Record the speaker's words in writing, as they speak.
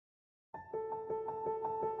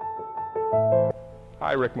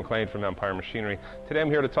Hi, Rick McLean from Empire Machinery. Today I'm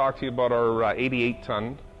here to talk to you about our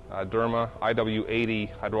 88-ton Derma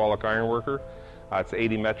IW80 hydraulic iron worker. It's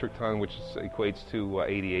 80 metric ton, which equates to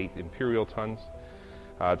 88 imperial tons.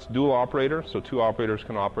 It's dual operator, so two operators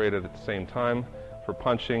can operate it at the same time for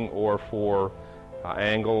punching or for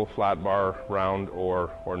angle, flat bar, round,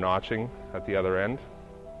 or notching at the other end.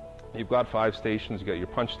 You've got 5 stations. You've got your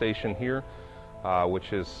punch station here,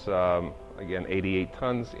 which is again 88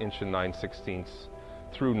 tons, inch and 9/16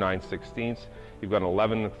 through 9/16. You've got an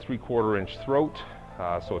 11 3/4 inch throat,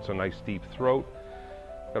 so it's a nice deep throat.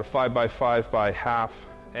 Got a 5x5 by half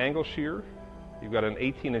angle shear. You've got an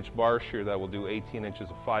 18-inch bar shear that will do 18 inches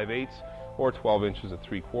of 5/8 or 12 inches of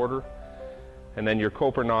 3/4. And then your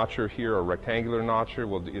Cooper notcher here, a rectangular notcher,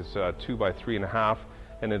 is 2 by 3.5,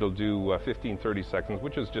 and it'll do 15-30 seconds,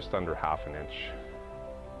 which is just under half an inch.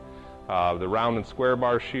 The round and square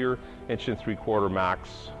bar shear, 1 3/4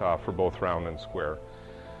 max for both round and square.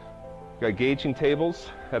 Got gauging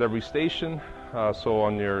tables at every station, so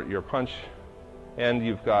on your punch end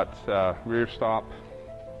you've got rear stop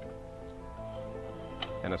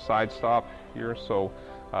and a side stop here, so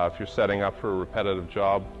if you're setting up for a repetitive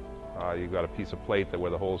job, you've got a piece of plate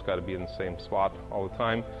where the hole's got to be in the same spot all the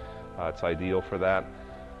time. It's ideal for that.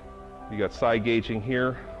 You got side gauging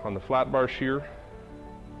here on the flat bar shear,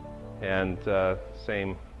 and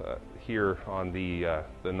same here on the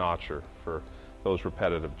notcher for those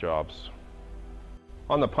repetitive jobs.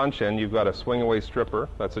 On the punch end, you've got a swing away stripper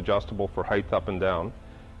that's adjustable for height up and down.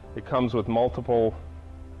 It comes with multiple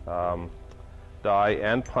die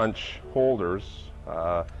and punch holders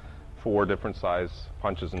for different size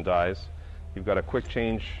punches and dies. You've got a quick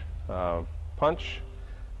change punch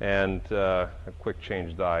and a quick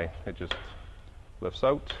change die. It just lifts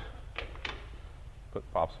out,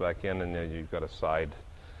 pops back in, and then you've got a side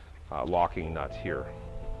locking nut here.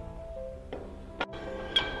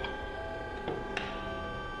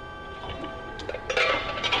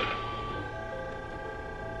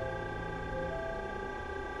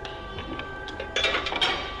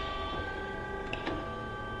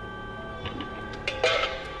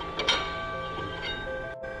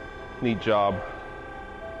 Neat job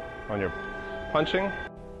on your punching.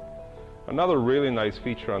 Another really nice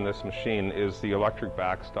feature on this machine is the electric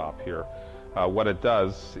backstop here. What it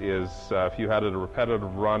does is if you had a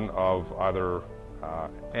repetitive run of either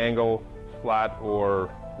angle, flat, or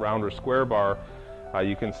round or square bar,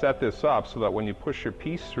 you can set this up so that when you push your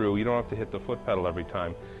piece through, you don't have to hit the foot pedal every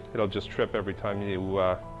time. It'll just trip every time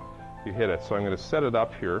you hit it. So I'm going to set it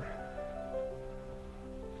up here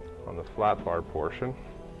on the flat bar portion.